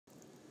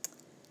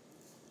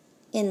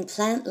In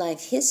Plant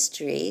Life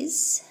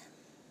Histories,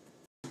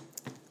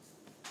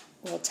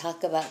 we'll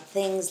talk about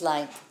things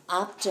like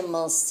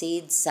optimal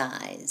seed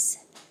size.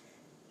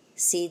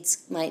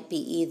 Seeds might be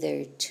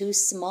either too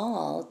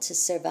small to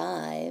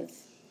survive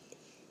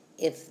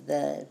if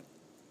the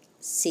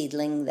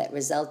seedling that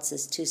results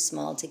is too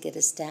small to get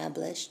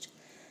established,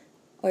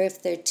 or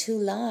if they're too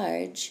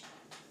large,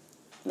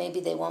 maybe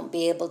they won't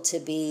be able to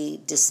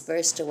be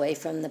dispersed away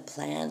from the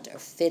plant or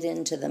fit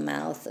into the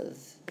mouth of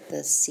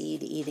the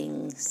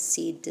seed-eating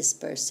seed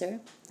disperser.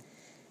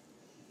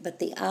 But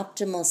the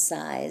optimal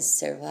size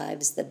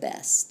survives the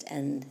best,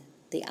 and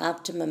the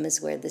optimum is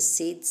where the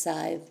seed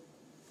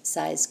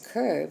size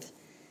curve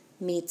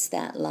meets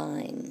that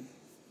line.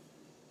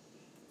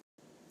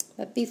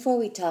 But before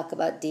we talk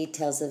about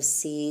details of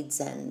seeds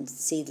and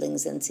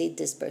seedlings and seed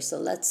dispersal,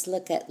 let's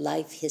look at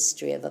life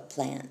history of a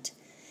plant.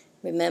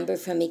 Remember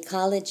from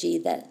ecology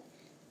that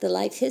the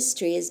life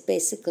history is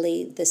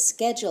basically the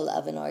schedule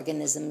of an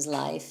organism's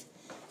life,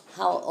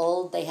 how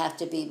old they have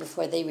to be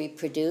before they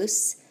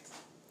reproduce,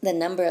 the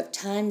number of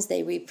times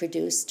they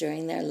reproduce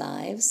during their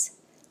lives,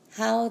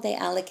 how they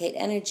allocate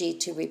energy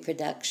to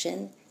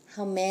reproduction,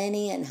 how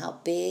many and how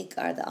big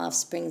are the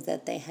offspring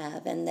that they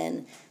have, and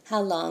then how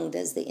long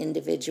does the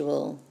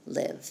individual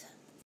live.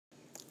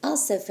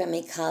 Also from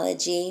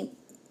ecology,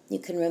 you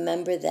can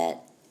remember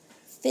that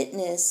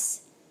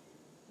fitness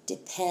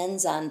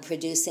depends on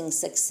producing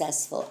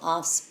successful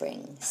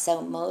offspring.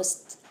 So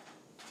most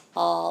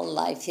all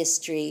life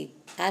history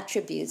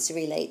attributes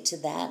relate to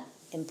that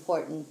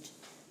important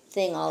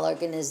thing all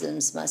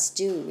organisms must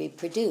do,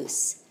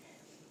 reproduce.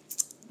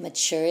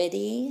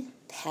 Maturity,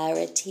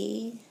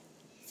 parity,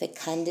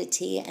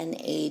 fecundity, and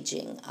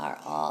aging are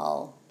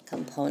all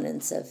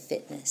components of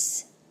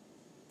fitness.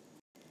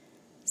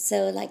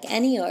 So like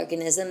any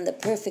organism, the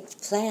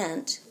perfect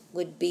plant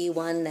would be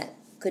one that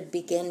could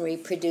begin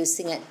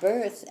reproducing at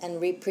birth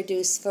and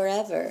reproduce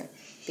forever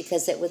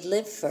because it would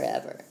live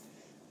forever.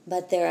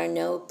 But there are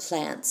no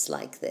plants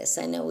like this.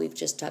 I know we've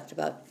just talked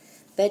about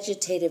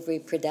vegetative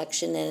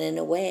reproduction, and in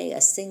a way a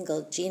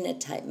single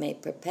genotype may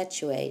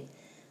perpetuate,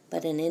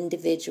 but an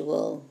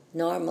individual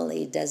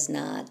normally does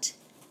not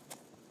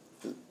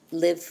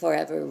live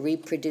forever,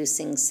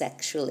 reproducing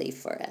sexually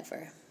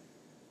forever.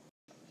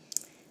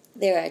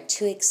 There are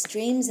two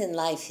extremes in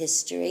life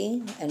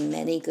history and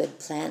many good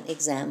plant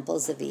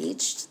examples of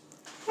each.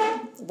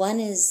 One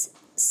is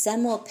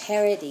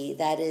semoparity,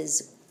 that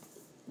is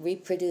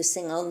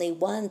reproducing only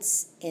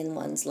once in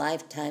one's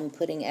lifetime,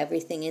 putting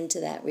everything into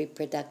that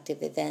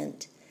reproductive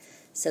event.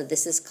 So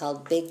this is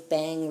called Big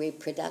Bang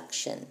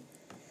reproduction,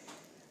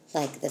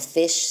 like the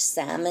fish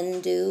salmon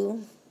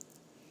do,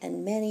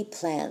 and many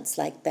plants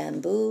like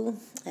bamboo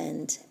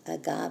and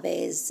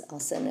agaves,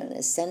 also known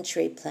as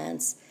century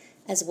plants,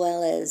 as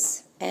well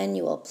as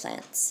annual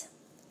plants.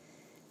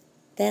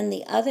 Then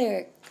the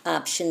other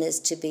option is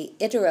to be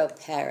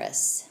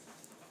iteroparous.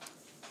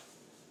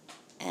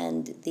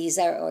 And these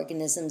are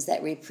organisms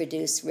that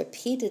reproduce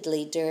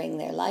repeatedly during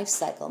their life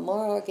cycle.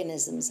 More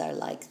organisms are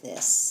like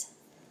this,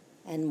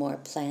 and more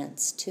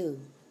plants too.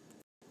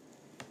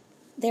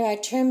 There are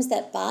terms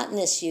that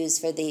botanists use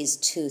for these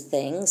two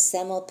things.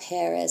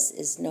 Semoparous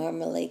is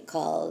normally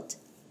called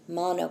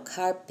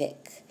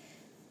monocarpic,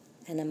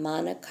 and a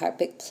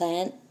monocarpic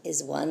plant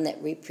is one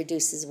that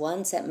reproduces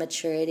once at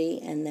maturity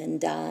and then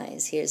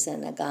dies. Here's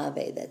an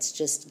agave that's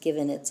just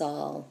given its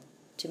all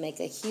to make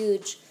a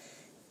huge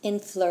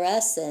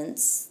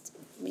inflorescence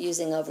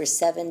using over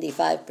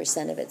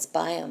 75% of its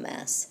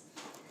biomass.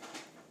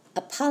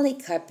 A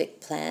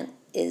polycarpic plant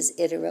is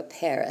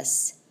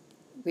iteroparous,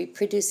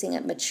 reproducing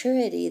at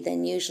maturity,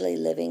 then usually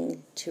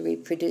living to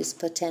reproduce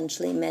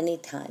potentially many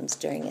times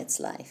during its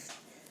life,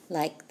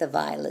 like the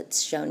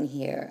violets shown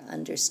here,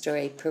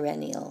 understory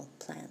perennial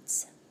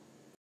plants.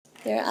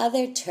 There are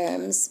other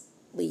terms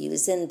we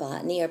use in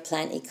botany or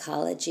plant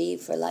ecology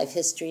for life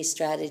history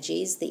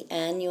strategies, the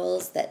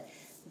annuals that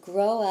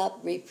grow up,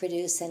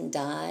 reproduce, and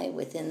die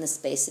within the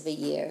space of a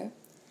year.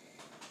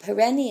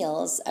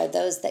 Perennials are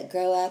those that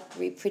grow up,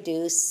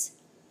 reproduce,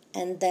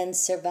 and then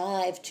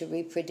survive to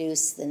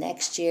reproduce the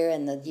next year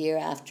and the year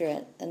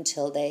after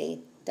until they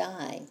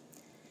die.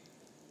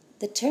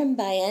 The term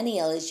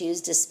biennial is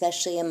used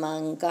especially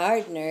among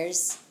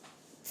gardeners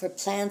for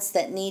plants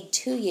that need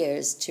 2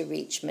 years to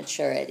reach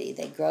maturity.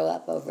 They grow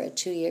up over a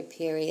 2-year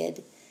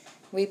period,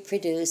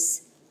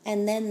 reproduce,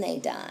 and then they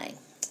die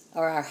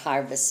or are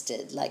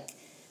harvested, like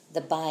the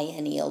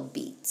biennial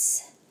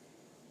beets.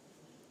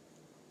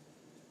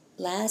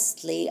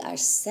 Lastly are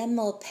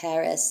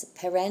semoparous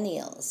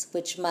perennials,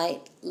 which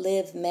might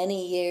live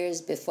many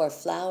years before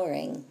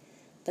flowering,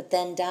 but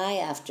then die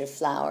after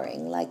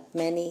flowering,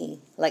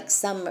 like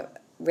some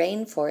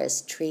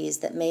rainforest trees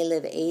that may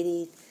live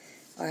 80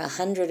 or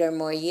 100 or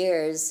more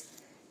years,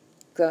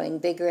 growing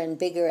bigger and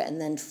bigger, and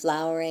then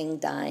flowering,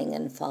 dying,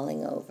 and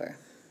falling over.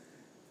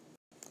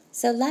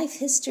 So life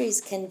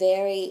histories can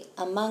vary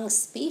among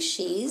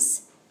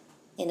species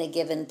in a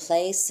given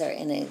place or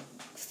in a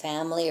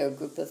family or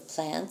group of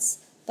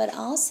plants, but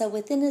also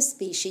within a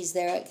species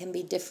there can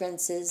be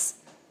differences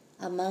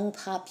among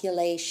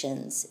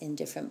populations in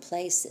different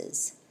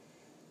places.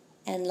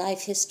 And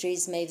life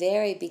histories may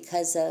vary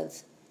because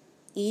of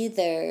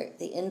either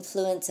the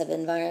influence of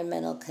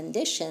environmental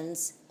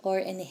conditions or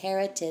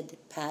inherited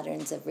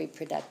patterns of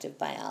reproductive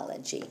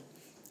biology,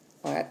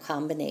 or a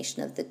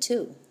combination of the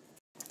two.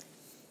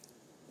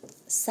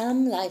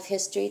 Some life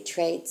history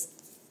traits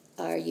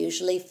are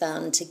usually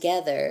found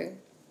together,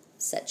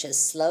 such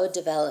as slow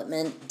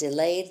development,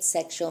 delayed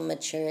sexual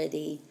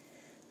maturity,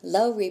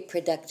 low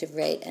reproductive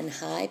rate, and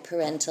high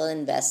parental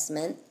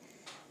investment.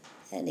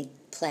 An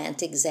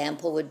plant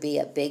example would be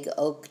a big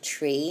oak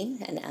tree,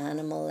 an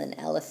animal, an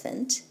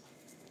elephant.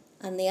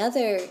 On the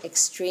other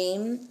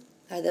extreme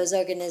are those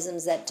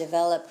organisms that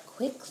develop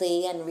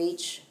quickly and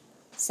reach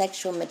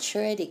sexual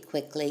maturity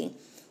quickly.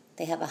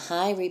 They have a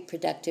high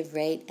reproductive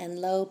rate and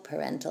low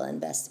parental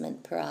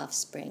investment per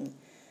offspring,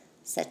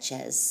 such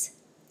as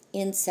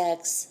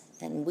insects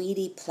and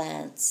weedy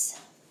plants,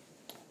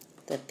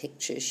 the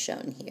pictures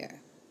shown here.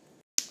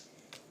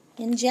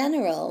 In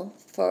general,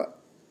 for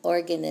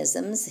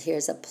organisms,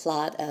 here's a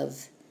plot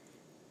of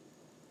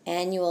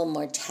annual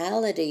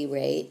mortality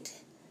rate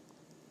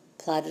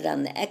plotted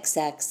on the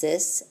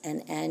x-axis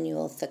and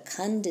annual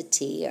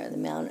fecundity, or the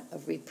amount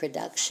of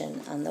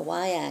reproduction, on the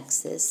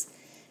y-axis.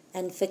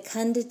 And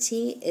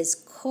fecundity is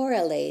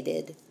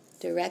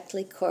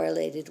directly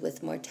correlated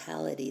with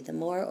mortality. The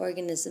more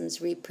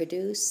organisms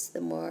reproduce,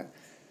 the more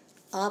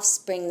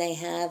offspring they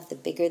have, the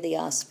bigger the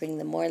offspring,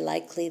 the more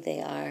likely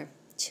they are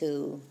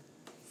to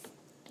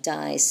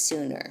die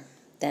sooner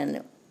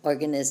than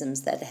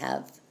organisms that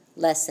have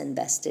less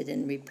invested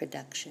in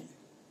reproduction.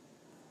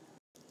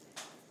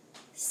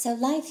 So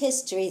life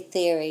history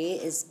theory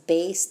is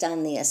based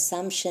on the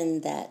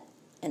assumption that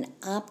an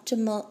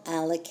optimal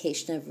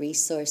allocation of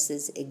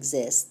resources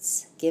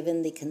exists,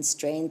 given the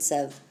constraints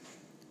of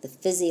the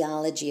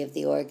physiology of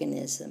the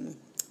organism,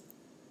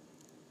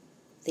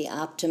 the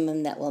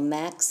optimum that will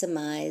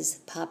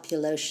maximize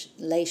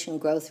population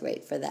growth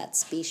rate for that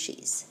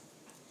species.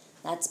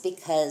 That's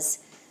because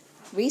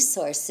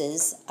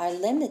resources are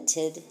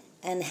limited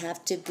and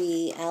have to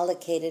be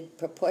allocated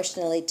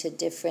proportionally to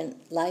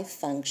different life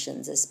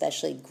functions,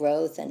 especially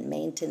growth and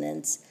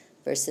maintenance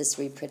versus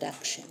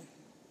reproduction.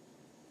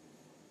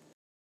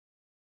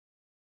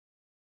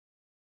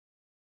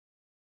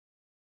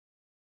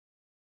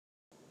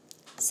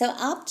 So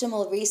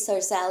optimal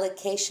resource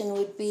allocation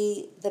would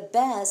be the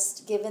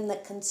best given the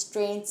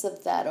constraints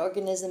of that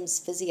organism's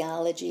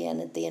physiology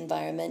and the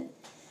environment,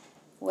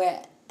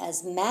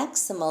 whereas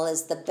maximal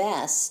is the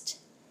best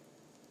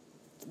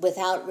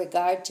without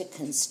regard to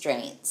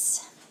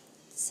constraints.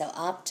 So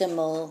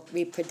optimal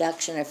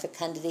reproduction or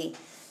fecundity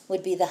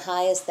would be the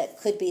highest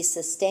that could be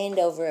sustained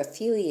over a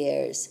few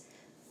years,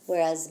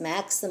 whereas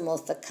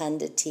maximal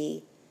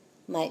fecundity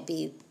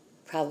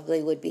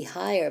probably would be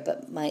higher,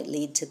 but might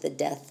lead to the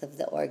death of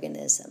the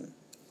organism.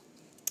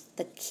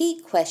 The key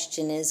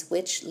question is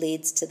which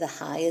leads to the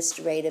highest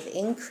rate of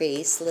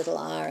increase, little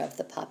r, of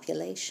the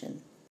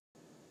population.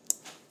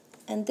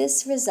 And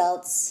this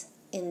results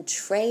in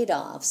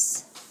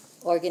trade-offs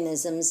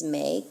organisms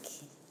make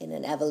in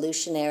an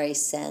evolutionary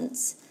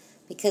sense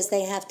because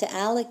they have to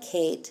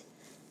allocate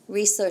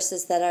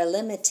resources that are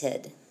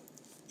limited.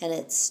 And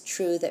it's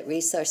true that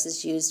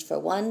resources used for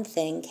one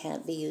thing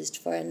can't be used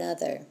for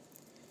another.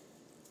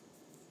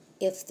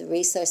 If the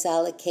resource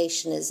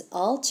allocation is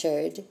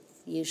altered,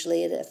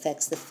 usually it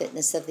affects the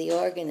fitness of the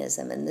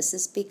organism, and this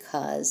is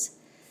because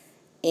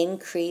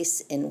increase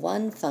in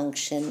one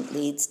function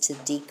leads to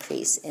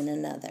decrease in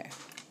another.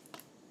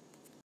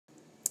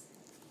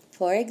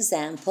 For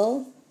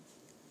example,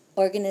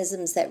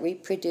 organisms that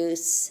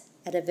reproduce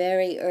at a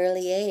very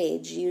early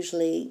age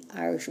usually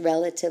are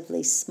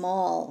relatively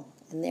small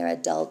in their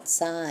adult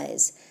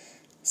size,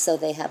 so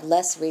they have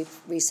less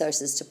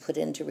resources to put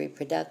into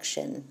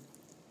reproduction.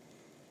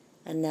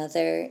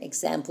 Another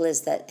example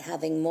is that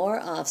having more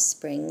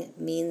offspring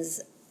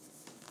means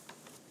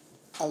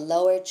a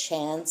lower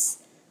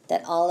chance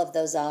that all of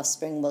those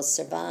offspring will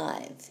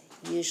survive.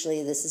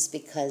 Usually this is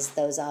because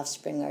those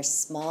offspring are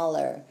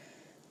smaller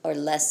or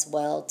less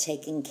well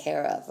taken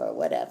care of or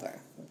whatever,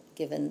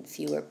 given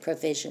fewer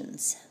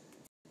provisions.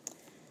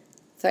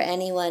 For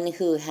anyone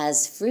who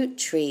has fruit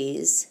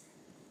trees,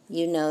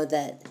 you know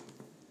that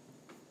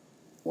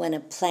when a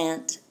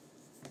plant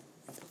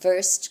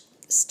first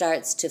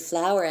starts to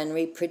flower and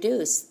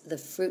reproduce, the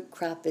fruit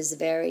crop is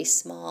very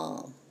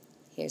small.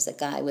 Here's a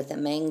guy with a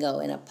mango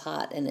in a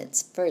pot, and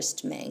it's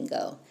first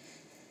mango.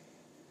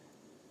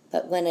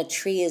 But when a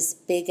tree is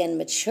big and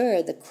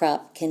mature, the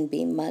crop can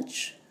be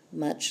much,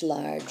 much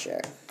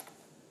larger.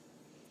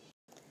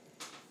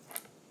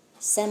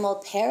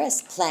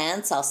 Semelparous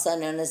plants, also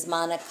known as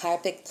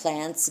monocarpic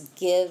plants,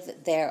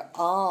 give their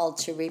all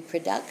to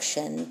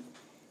reproduction,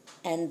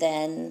 and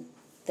then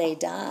they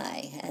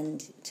die.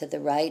 And to the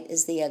right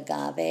is the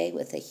agave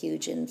with a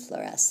huge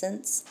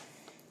inflorescence.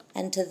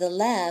 And to the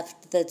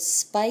left, the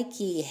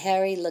spiky,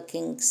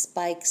 hairy-looking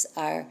spikes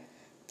are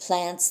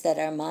plants that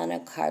are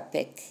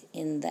monocarpic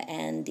in the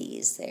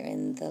Andes. They're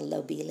in the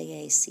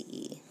Lobelia.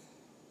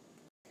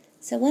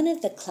 So one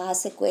of the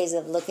classic ways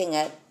of looking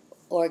at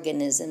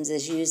organisms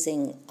is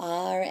using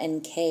R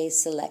and K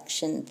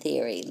selection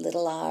theory.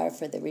 Little r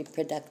for the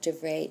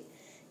reproductive rate,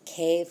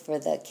 K for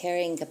the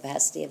carrying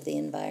capacity of the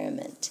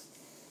environment.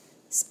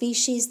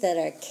 Species that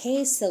are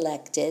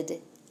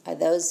K-selected are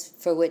those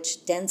for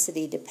which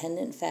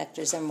density-dependent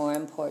factors are more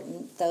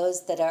important.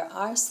 Those that are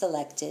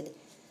R-selected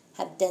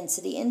have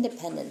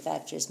density-independent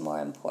factors more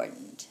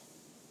important.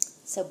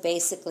 So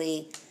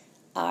basically,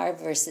 R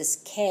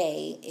versus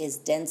K is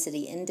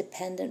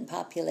density-independent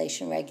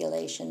population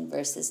regulation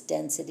versus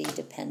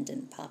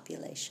density-dependent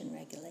population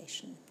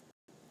regulation.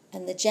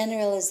 And the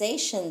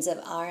generalizations of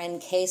R and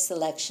K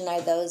selection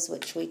are those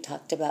which we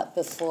talked about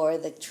before,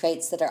 the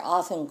traits that are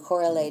often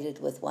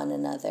correlated with one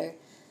another.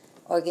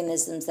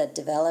 Organisms that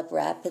develop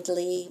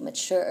rapidly,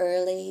 mature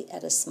early,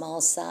 at a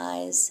small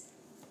size,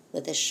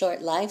 with a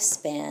short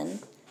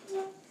lifespan,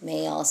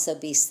 may also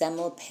be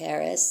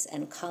semiparous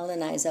and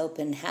colonize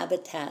open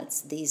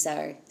habitats. These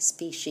are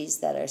species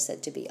that are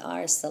said to be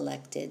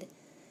R-selected.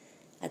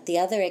 At the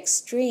other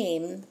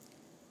extreme,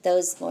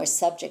 those more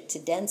subject to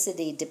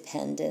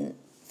density-dependent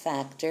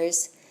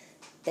factors,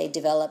 they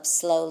develop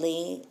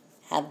slowly,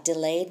 have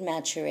delayed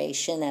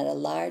maturation at a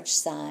large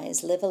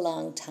size, live a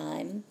long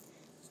time,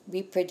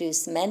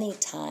 reproduce many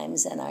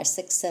times, and are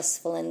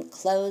successful in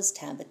closed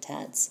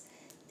habitats.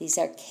 These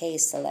are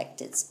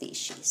K-selected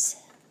species.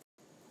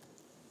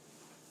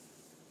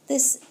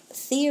 This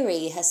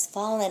theory has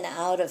fallen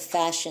out of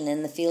fashion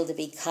in the field of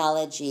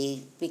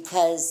ecology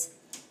because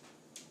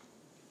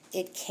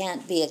it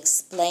can't be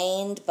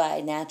explained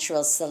by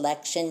natural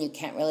selection. You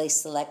can't really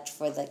select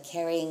for the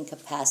carrying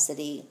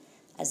capacity,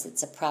 as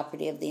it's a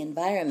property of the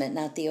environment,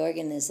 not the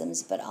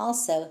organisms, but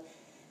also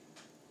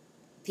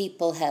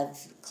people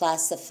have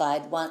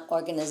classified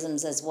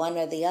organisms as one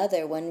or the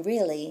other, when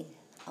really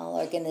all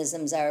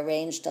organisms are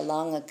arranged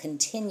along a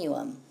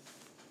continuum.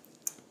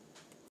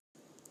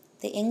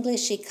 The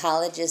English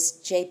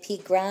ecologist J.P.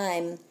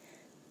 Grime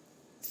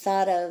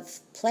thought of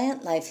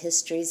plant life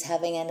histories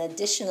having an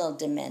additional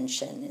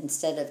dimension.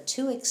 Instead of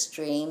two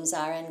extremes,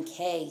 R and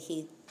K,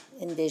 he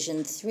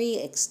envisioned three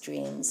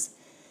extremes.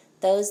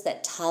 Those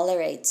that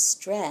tolerate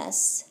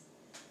stress,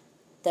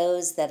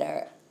 those that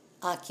are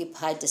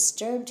occupy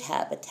disturbed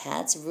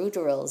habitats,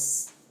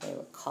 ruderals they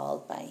were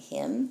called by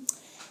him,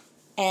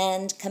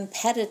 and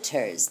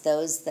competitors,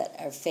 those that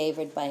are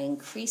favored by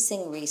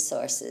increasing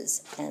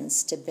resources and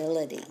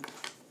stability.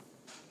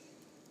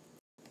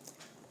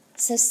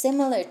 So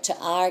similar to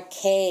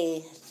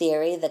RK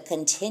theory, the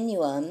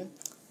continuum,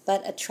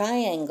 but a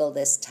triangle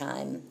this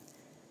time,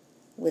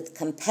 with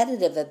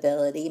competitive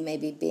ability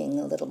maybe being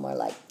a little more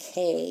like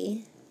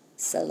K,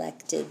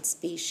 selected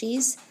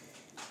species,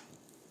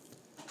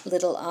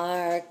 little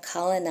r,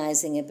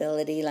 colonizing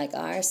ability like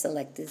R,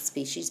 selected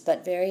species,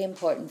 but very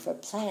important for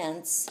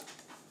plants,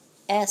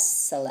 S,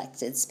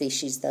 selected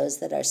species, those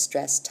that are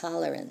stress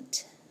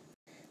tolerant.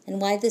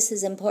 And why this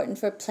is important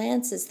for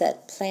plants is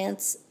that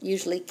plants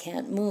usually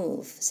can't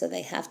move, so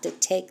they have to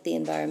take the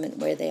environment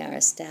where they are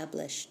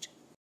established.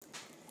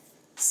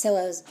 So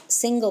a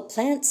single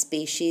plant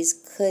species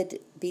could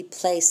be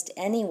placed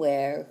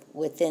anywhere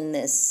within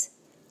this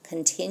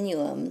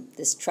continuum,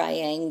 this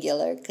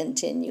triangular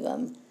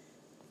continuum.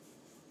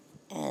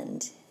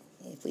 And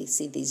if we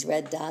see these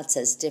red dots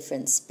as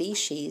different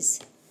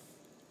species,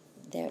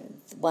 they're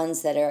the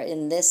ones that are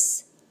in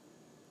this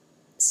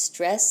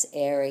stress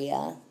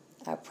area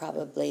are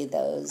probably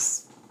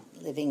those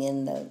living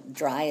in the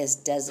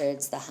driest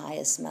deserts, the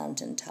highest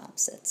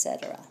mountaintops,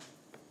 etc.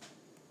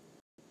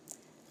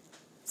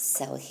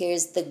 So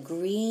here's the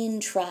green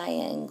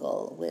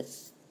triangle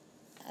with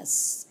a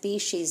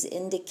species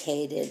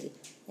indicated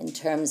in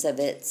terms of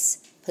its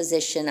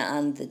position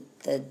on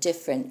the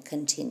different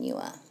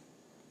continua.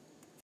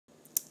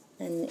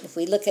 And if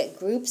we look at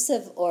groups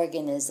of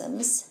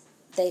organisms,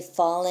 they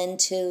fall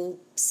into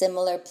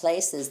similar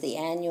places. The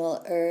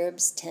annual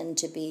herbs tend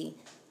to be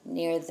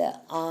near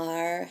the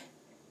R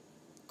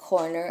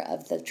corner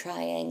of the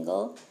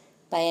triangle.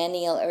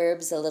 Biennial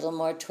herbs a little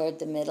more toward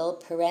the middle.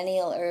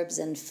 Perennial herbs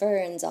and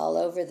ferns all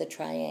over the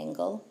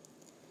triangle.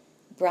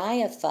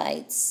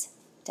 Bryophytes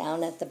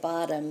down at the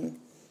bottom,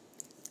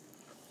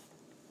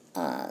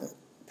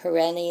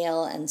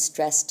 perennial and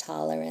stress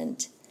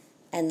tolerant.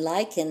 And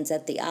lichens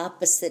at the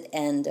opposite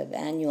end of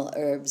annual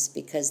herbs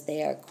because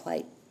they are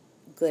quite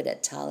good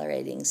at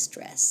tolerating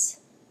stress.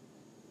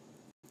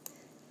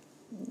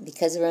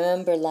 Because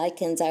remember,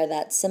 lichens are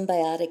that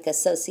symbiotic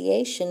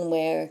association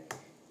where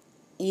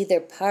either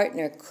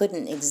partner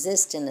couldn't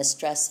exist in a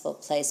stressful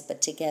place,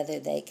 but together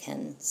they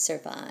can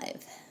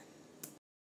survive.